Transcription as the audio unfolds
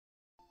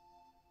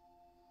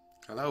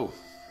Hello,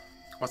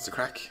 what's the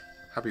crack?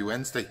 Happy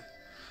Wednesday.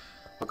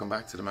 Welcome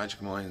back to the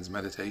Magic Minds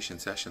meditation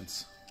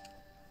sessions.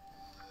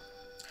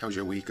 How's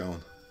your week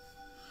going?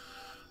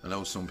 I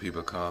know some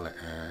people call it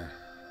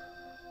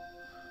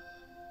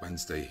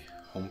Wednesday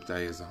hump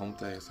day. Is a hump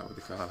day? Is that what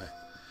they call it?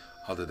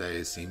 All the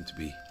days seem to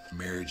be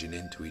merging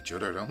into each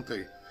other, don't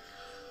they?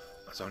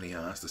 I was only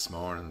asked this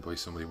morning by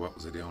somebody what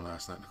was I doing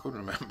last night. I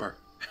couldn't remember.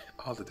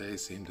 All the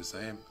days seem the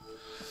same.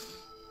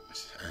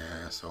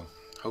 So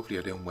hopefully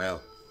you're doing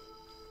well.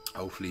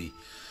 Hopefully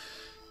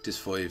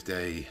this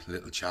 5-day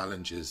little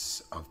challenge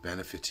is of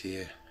benefit to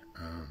you.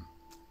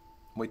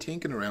 My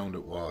thinking around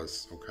it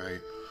was, okay,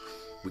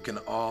 we can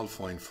all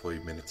find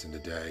 5 minutes in the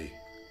day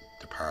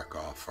to park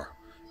off for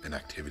an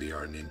activity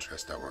or an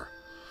interest that we're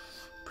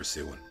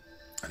pursuing.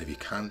 And if you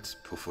can't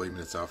put 5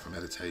 minutes off for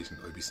meditation,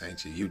 I'd be saying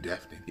to you, you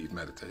definitely need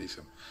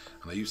meditation.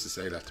 And I used to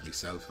say that to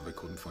myself if I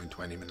couldn't find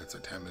 20 minutes or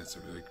 10 minutes,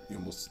 I'd be like, you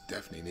must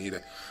definitely need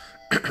it.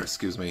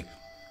 Excuse me.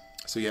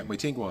 So yeah, my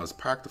thing was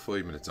park the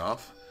 5 minutes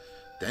off,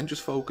 then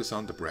just focus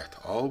on the breath.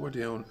 All we're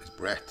doing is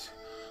breath.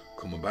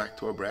 Coming back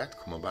to our breath,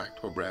 coming back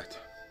to our breath.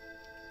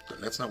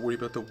 Let's not worry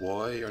about the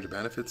why or the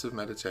benefits of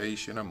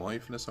meditation or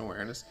mindfulness and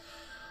awareness.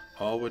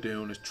 All we're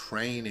doing is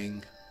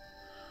training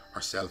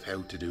ourselves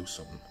how to do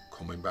something.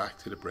 Coming back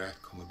to the breath,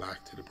 coming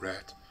back to the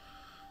breath.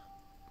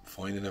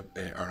 Finding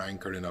our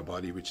anchor in our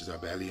body, which is our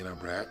belly and our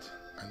breath.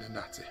 And then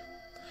that's it.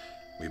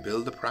 We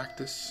build the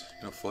practice,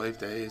 5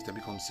 days, then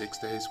becomes 6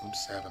 days,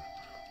 becomes 7.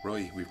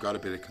 Right, we've got a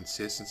bit of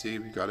consistency,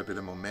 we've got a bit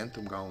of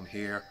momentum going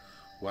here.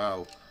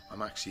 Wow,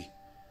 I'm actually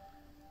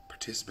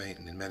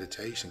participating in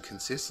meditation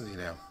consistently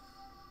now.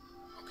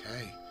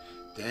 Okay,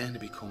 then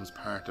it becomes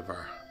part of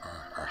our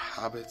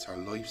habits, our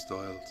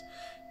lifestyles.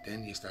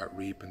 Then you start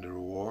reaping the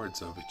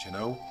rewards of it,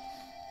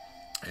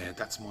 And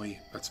that's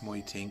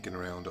my thinking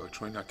around it. I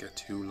try not to get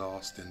too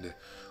lost in the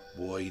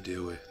why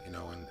do it,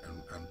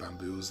 and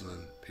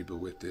bamboozling people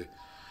with the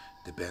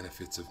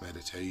benefits of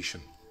meditation.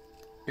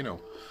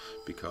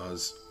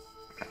 Because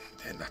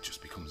then that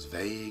just becomes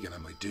vague, and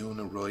am I doing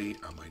it right?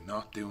 Am I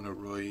not doing it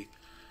right?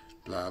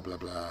 Blah, blah,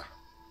 blah.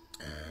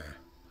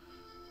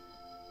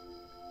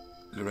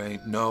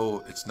 Lorraine,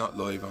 no, it's not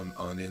live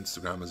on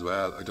Instagram as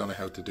well. I don't know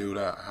how to do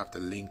that. I have to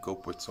link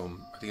up with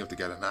some, I think I have to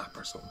get an app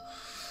or something.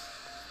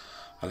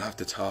 I'll have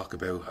to talk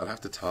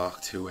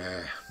to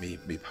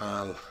me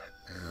pal,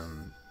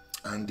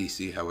 Andy,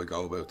 see how I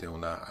go about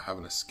doing that. I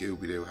haven't a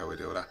Scooby-Doo how I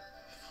do that.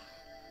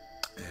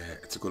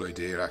 It's a good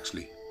idea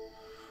actually,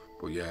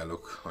 but yeah,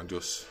 look, I'm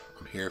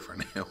here for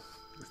now.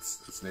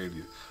 It's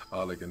nearly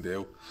all I can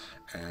do.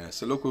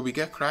 So look, will we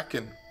get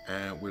cracking?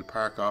 We'll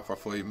park off our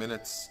 5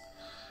 minutes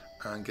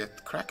and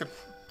get cracking.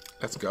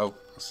 Let's go.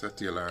 I'll set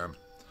the alarm.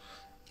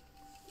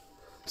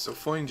 So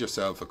find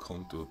yourself a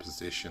comfortable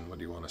position,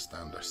 whether you want to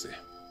stand or sit,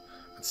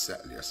 and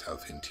settle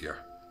yourself into your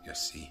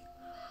seat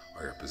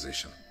or your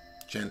position.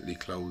 Gently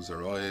close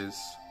your eyes.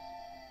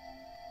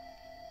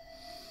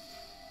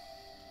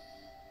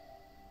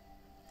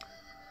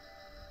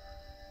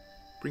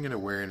 Bring an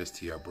awareness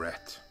to your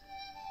breath,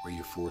 where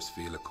you first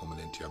feel it coming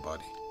into your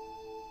body.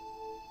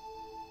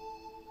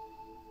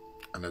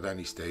 And at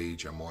any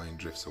stage your mind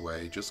drifts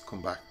away, just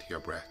come back to your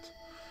breath,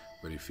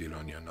 where you feel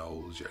on your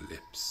nose, your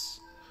lips,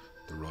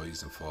 the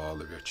rise and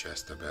fall of your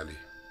chest or belly.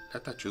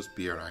 Let that just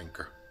be your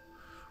anchor.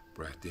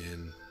 Breath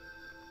in,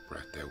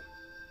 breath out.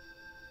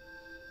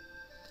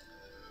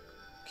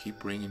 Keep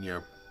bringing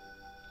your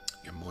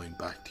mind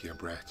back to your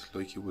breath,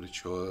 like you would a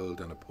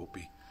child and a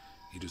puppy.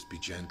 You just be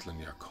gentle and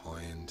you're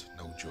kind,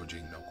 no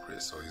judging, no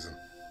criticising.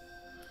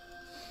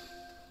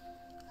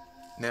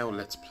 Now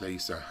let's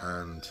place our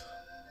hand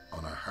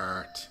on our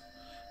heart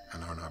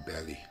and on our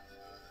belly.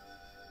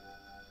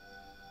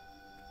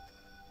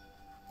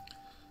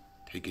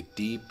 Take a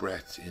deep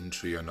breath in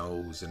through your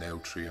nose and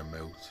out through your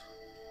mouth.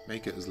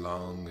 Make it as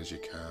long as you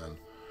can.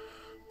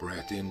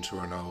 Breath in through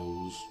our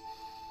nose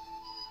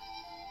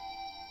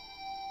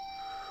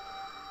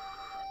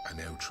and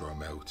out through our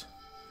mouth.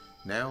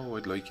 Now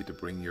I'd like you to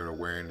bring your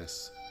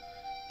awareness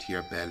to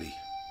your belly.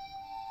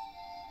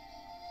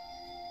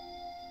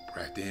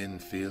 Breath in,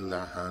 feel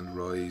that hand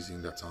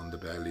rising that's on the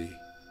belly.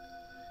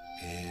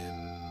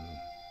 In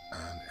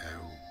and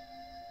out.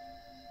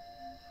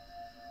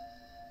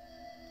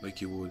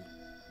 Like you would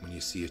when you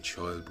see a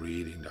child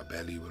breathing, their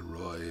belly will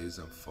rise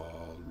and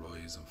fall,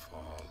 rise and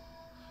fall.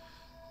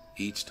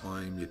 Each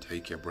time you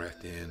take your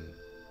breath in,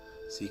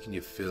 see can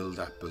you fill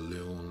that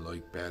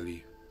balloon-like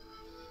belly.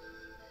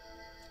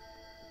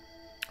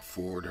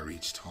 Further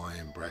each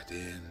time, breath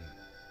in,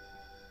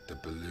 the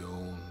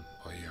balloon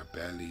or your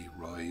belly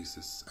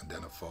rises and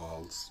then it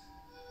falls.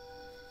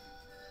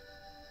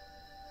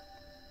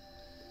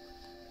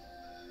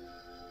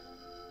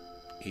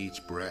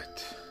 Each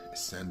breath is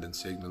sending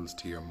signals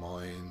to your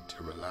mind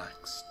to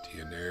relax, to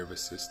your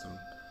nervous system,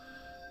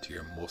 to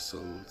your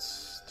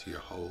muscles, to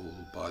your whole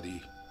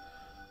body.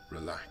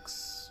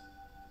 Relax.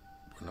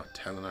 We're not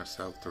telling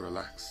ourselves to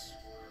relax.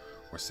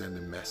 We're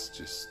sending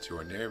messages to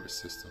our nervous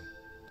system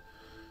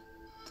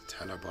to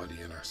tell our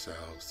body and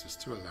ourselves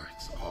just to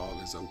relax.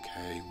 All is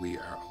okay. We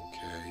are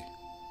okay.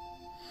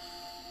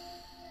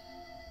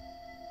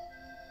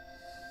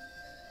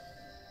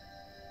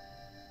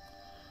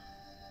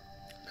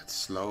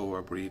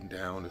 slower breathing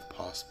down if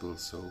possible.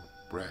 So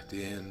breath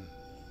in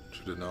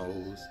through the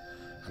nose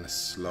and a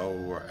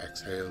slower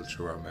exhale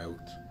through our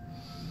mouth.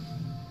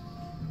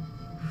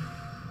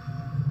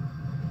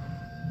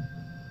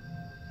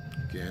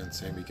 Again,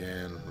 same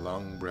again,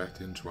 long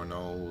breath into our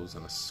nose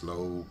and a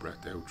slow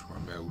breath out through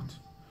our mouth.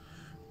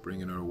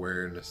 Bringing our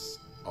awareness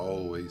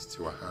always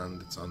to our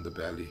hand that's on the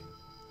belly.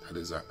 That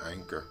is our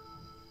anchor.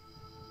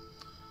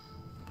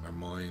 When our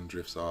mind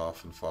drifts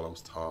off and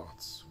follows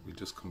thoughts, we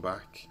just come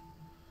back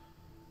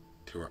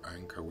to our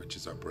anchor, which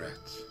is our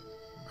breath.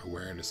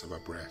 Awareness of our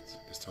breath.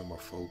 This time we're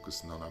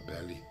focusing on our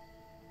belly.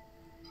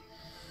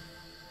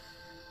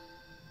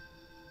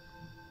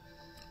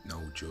 No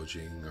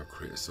judging or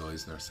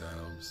criticizing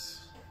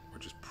ourselves. We're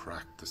just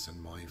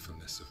practicing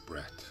mindfulness of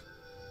breath.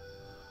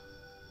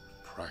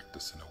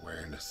 Practicing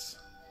awareness.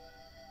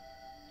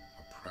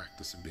 We're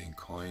practicing being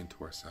kind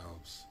to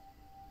ourselves.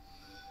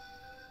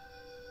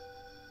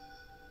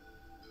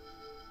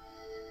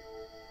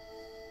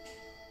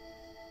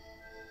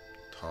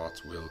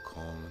 Thoughts will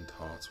come and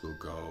thoughts will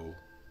go.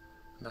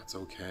 And that's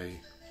okay.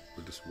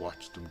 We'll just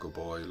watch them go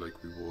by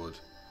like we would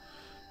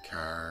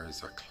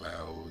cars or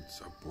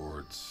clouds or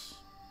birds.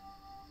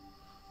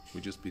 We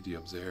just be the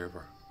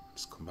observer.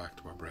 Just come back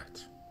to our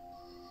breath.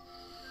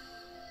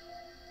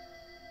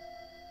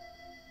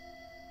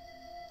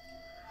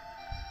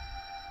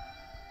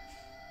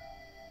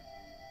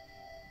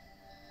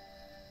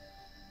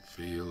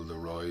 Feel the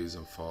rise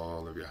and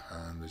fall of your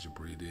hand as you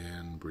breathe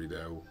in, breathe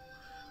out.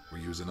 We're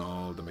using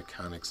all the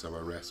mechanics of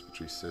our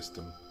respiratory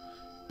system.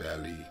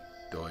 Belly,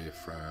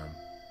 diaphragm,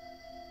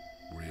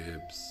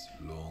 ribs,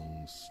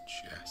 lungs,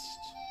 chest.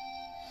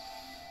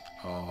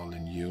 All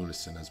in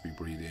unison as we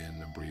breathe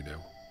in and breathe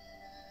out.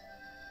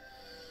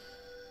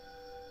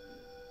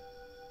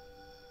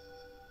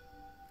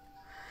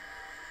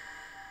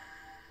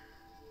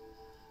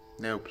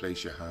 Now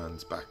place your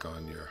hands back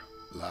on your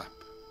lap,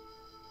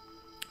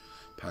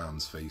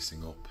 palms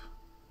facing up.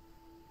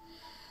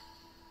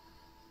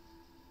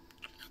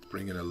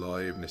 Bringing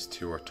aliveness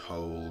to our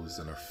toes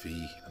and our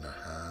feet and our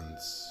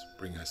hands,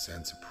 bringing a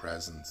sense of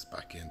presence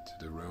back into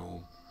the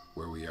room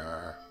where we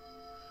are.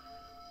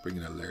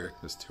 Bringing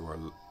alertness to our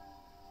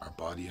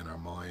body and our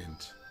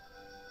mind.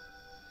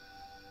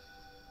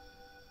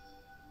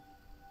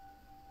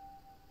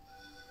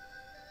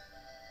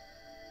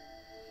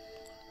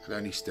 At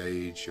any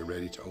stage you're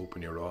ready to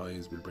open your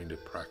eyes, we'll bring the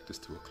practice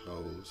to a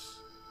close.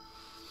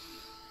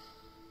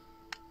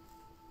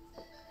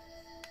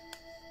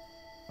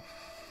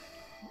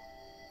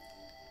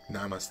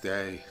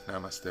 Namaste,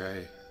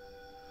 namaste.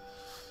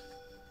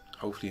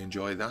 Hopefully you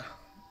enjoyed that.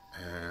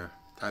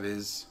 That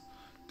is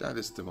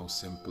the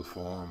most simple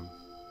form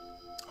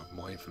of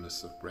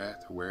mindfulness of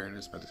breath,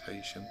 awareness,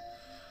 meditation.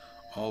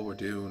 All we're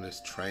doing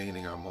is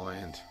training our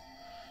mind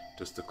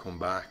just to come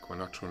back. We're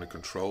not trying to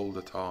control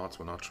the thoughts.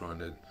 We're not trying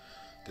to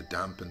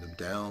dampen them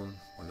down.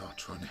 We're not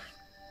trying to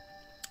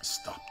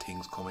stop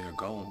things coming or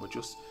going. We're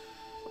just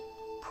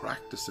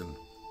practicing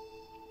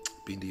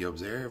being the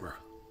observer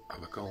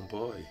of it going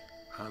by.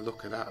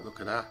 Look at that, look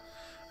at that.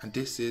 And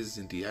this is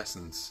in the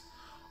essence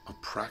of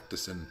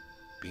practicing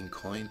being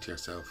kind to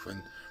yourself.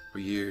 And for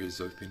years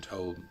I've been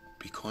told,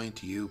 be kind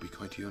to you,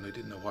 and I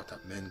didn't know what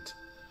that meant.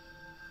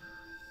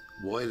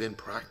 While in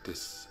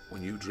practice,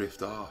 when you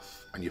drift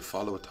off and you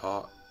follow a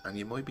thought, and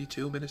you might be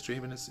 2 minutes, 3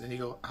 minutes, and you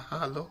go,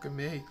 look at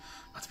me,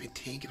 I've been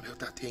thinking about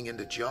that thing in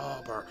the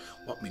job or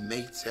what my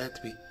mate said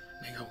to me.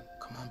 And you go,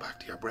 come on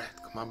back to your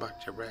breath, come on back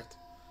to your breath.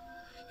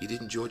 You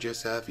didn't judge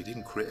yourself, you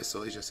didn't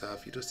criticize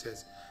yourself, you just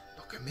says,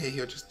 look at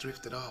me, I just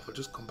drifted off, I'll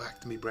just come back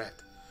to my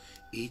breath.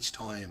 Each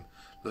time,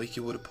 like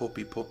you would a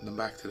puppy putting them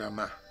back to their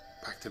mat,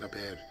 back to their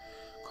bed.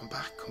 Come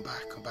back, come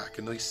back, come back.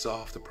 A nice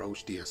soft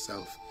approach to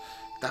yourself.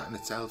 That in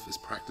itself is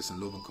practicing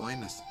love and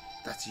kindness.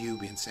 That's you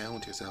being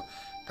sound to yourself.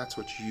 That's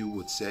what you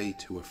would say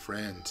to a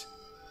friend.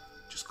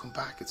 Just come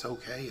back, it's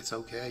okay, it's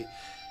okay.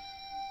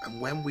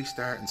 And when we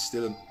start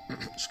instilling,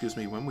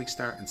 when we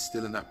start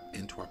instilling that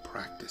into our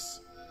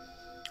practice,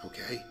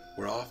 okay,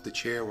 we're off the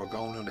chair, we're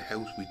going around the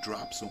house, we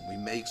drop something, we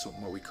make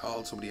something, or we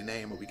call somebody a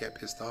name, or we get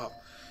pissed off.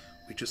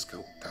 We just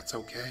go, that's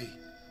okay.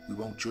 We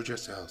won't judge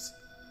ourselves.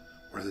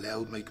 We're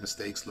allowed to make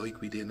mistakes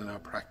like we did in our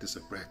practice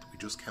of breath. We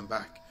just came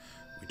back.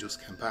 We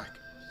just came back.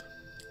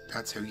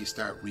 That's how you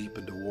start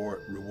reaping the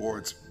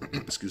rewards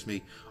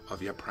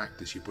of your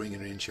practice. You bring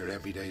it into your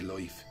everyday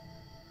life.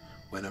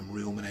 When I'm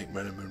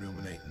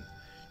ruminating,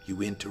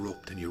 you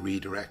interrupt and you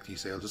redirect. You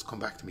say, I'll just come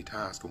back to my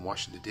task. I'm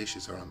washing the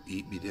dishes or I'm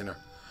eating my dinner.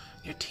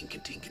 And you're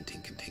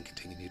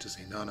thinking. And you just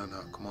say, no,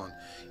 come on.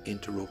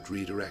 Interrupt,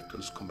 redirect. I'll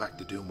just come back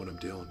to doing what I'm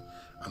doing.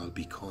 And I'll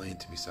be kind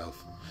to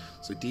myself.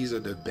 So these are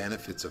the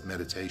benefits of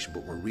meditation,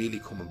 but we're really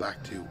coming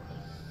back to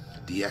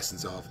the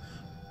essence of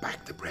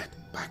back to breath.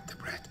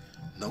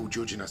 No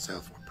judging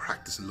ourselves. We're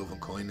practicing love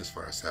and kindness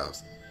for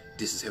ourselves.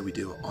 This is how we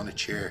do it on a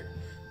chair.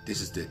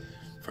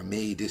 For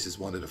me, this is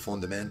one of the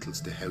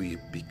fundamentals to how you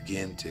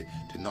begin to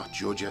not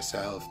judge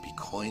yourself, be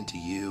kind to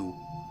you.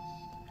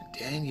 And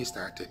then you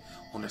start to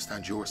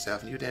understand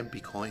yourself and you then be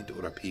kind to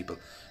other people.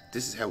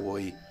 This is how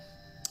I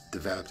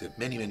developed it.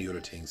 Many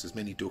other things. There's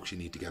many ducks you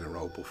need to get in a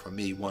row. But for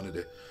me, one of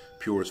the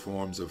purest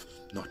forms of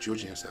not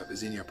judging yourself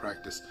is in your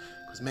practice.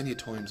 Because many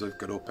times I've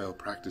got up out of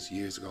practice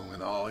years ago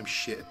and oh, I'm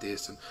shit at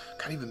this and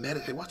can't even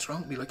meditate. What's wrong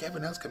with me? Like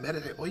everyone else can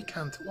meditate. I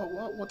can't.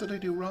 What did I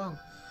do wrong?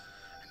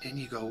 And then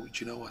you go,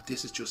 do you know what?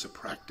 This is just a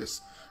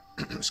practice.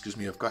 Excuse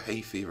me, I've got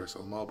hay fever, so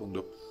I'm all bunged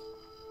up.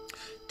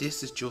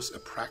 This is just a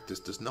practice.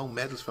 There's no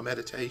medals for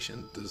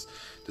meditation. There's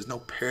no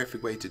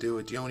perfect way to do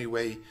it. The only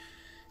way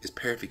is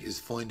perfect is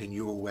finding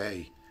your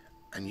way,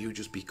 and you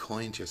just be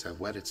kind to yourself,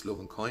 whether it's love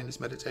and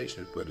kindness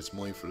meditation, whether it's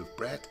mindful of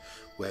breath,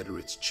 whether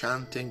it's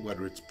chanting,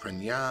 whether it's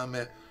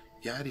pranayama,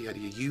 yada yada.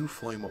 You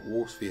find what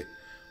works for you,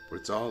 but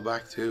it's all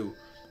back to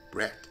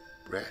breath.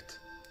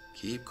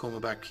 Keep coming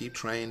back, keep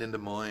training the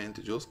mind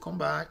to just come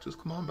back, just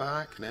come on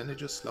back, and then it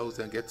just slows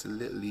down, gets a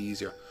little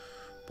easier.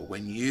 But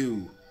when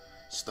you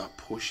stop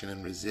pushing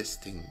and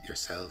resisting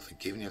yourself and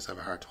giving yourself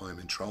a hard time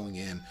and throwing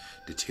in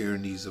the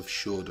tyrannies of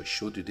I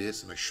should do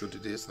this and I should do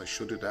this and I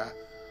should do that.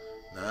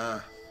 Nah,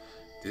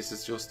 this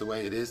is just the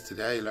way it is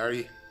today,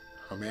 Larry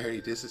or Mary.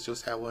 This is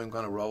just how I'm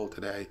going to roll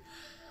today.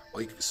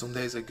 Some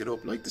days I get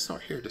up, like this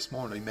not here this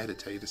morning, I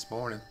meditated this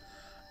morning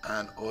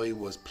and I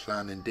was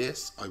planning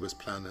this, I was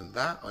planning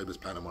that, I was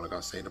planning what I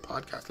got to say in the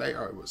podcast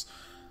later. I was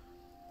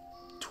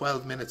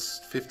 12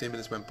 minutes, 15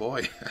 minutes went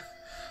by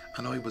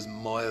and I was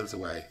miles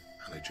away.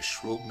 And I just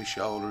shrugged my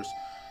shoulders.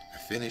 I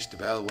finished, the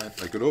bell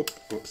went, I got up,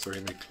 oh,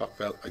 sorry, my clock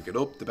fell. I got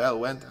up, the bell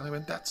went, and I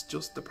went, that's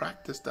just the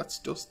practice, that's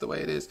just the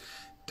way it is.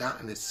 That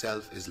in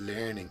itself is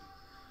learning.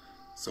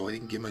 So I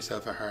didn't give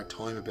myself a hard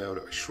time about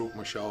it. I shrugged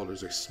my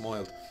shoulders, I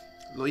smiled.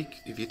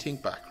 Like, if you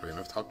think back, right, and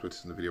I've talked about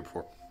this in the video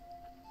before,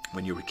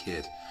 when you were a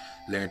kid,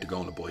 learn to go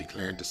on a bike,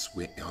 learn to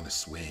swing on a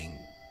swing,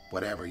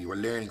 whatever, you were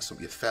learning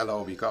something, you fell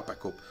over, you got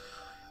back up.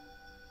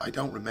 I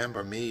don't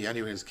remember me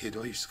anyway as a kid.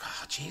 I used to go,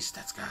 oh jeez,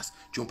 that's gas.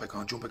 Jump back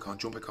on,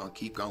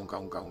 keep going.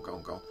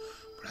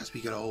 But as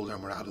we get older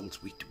and we're adults,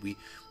 we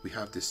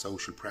have this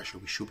social pressure.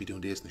 We should be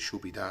doing this and it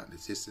should be that and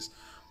it's this.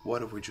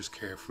 What if we're just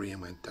carefree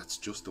and went, that's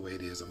just the way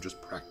it is. I'm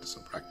just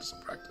practicing.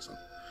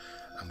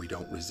 And we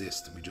don't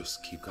resist and we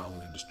just keep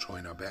going and just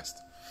trying our best.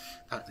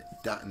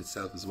 That in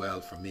itself as well,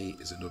 for me,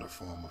 is another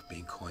form of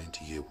being kind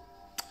to you.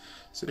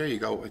 So there you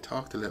go. I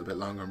talked a little bit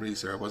longer. I'm really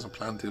sorry. I wasn't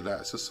planning to do that.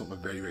 It's just something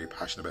I'm very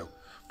passionate about.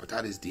 But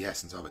that is the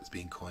essence of it, is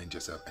being kind to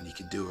yourself. And you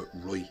can do it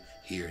right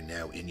here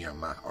now in your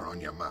mat or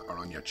on your mat or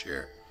on your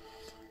chair.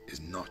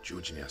 Is not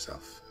judging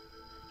yourself.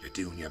 You're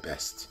doing your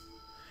best.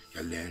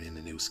 You're learning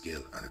a new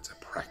skill. And it's a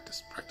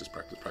practice.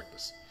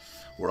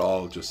 We're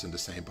all just in the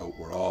same boat.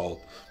 We're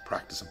all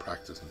practicing.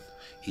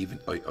 Even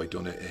I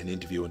done an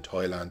interview in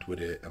Thailand with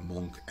a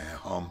monk,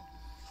 Hom.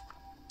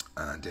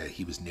 And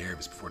he was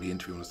nervous before the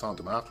interview, and I was talking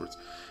to him afterwards.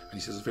 And he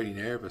says, I was very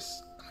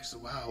nervous. And I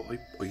said, wow,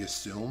 I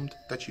assumed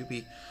that you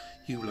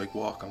like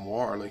walk on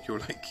water, like you're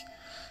like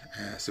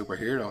a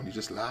superhero. And he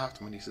just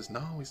laughed. And he says,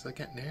 no, he's like,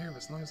 get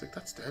nervous. And I was like,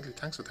 that's deadly,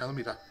 thanks for telling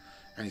me that.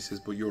 And he says,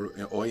 but your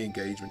eye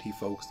engagement, he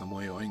focused on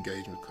my eye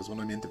engagement, because when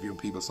I'm interviewing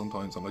people,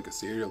 sometimes I'm like a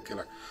serial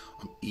killer.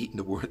 I'm eating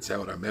the words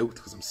out of their mouth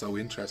because I'm so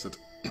interested.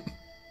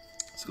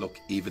 So look,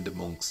 even the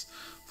monks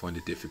find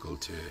it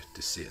difficult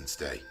to sit and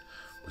stay.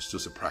 It's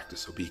just a practice,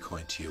 so be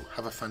kind to you.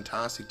 Have a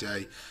fantastic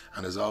day,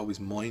 and as always,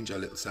 mind your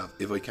little self.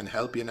 If I can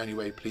help you in any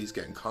way, please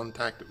get in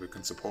contact. If we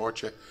can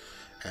support you,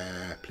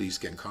 please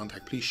get in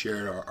contact. Please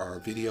share our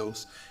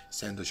videos,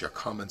 send us your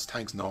comments.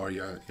 Thanks Nora,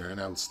 you're an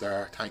old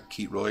star. Thank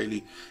Keith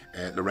Riley,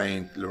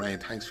 Lorraine,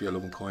 thanks for your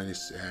love and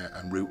kindness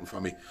and rooting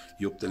for me.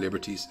 You up the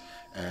liberties,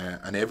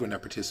 and everyone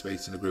that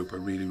participates in the group, I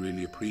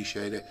really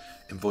appreciate it.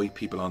 Invite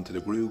people onto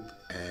the group.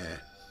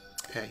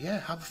 Yeah,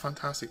 have a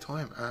fantastic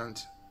time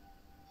and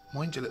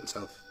mind your little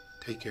self.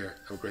 Take care.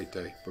 Have a great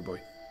day. Bye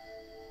bye.